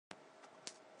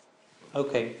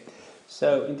Okay,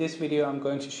 so in this video I'm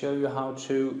going to show you how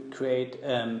to create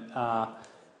a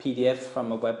PDF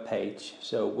from a web page.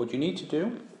 So what you need to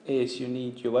do is you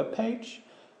need your web page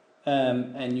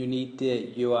and you need the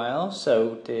URL,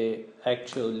 so the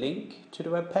actual link to the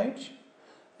web page,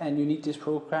 and you need this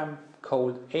program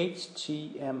called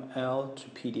HTML to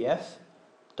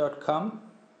PDF.com.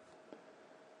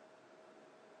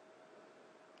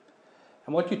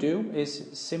 And what you do is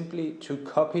simply to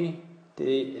copy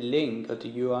the link or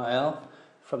the URL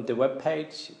from the web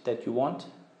page that you want,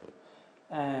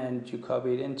 and you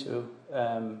copy it into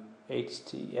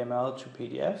HTML to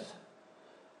PDF.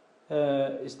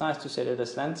 It's nice to set it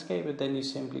as landscape, and then you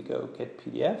simply go get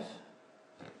PDF,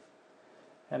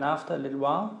 and after a little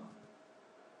while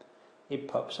it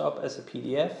pops up as a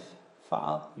PDF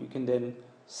file. You can then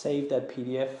save that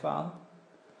PDF file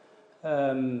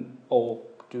or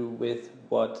do with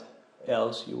what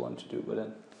else you want to do with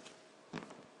it.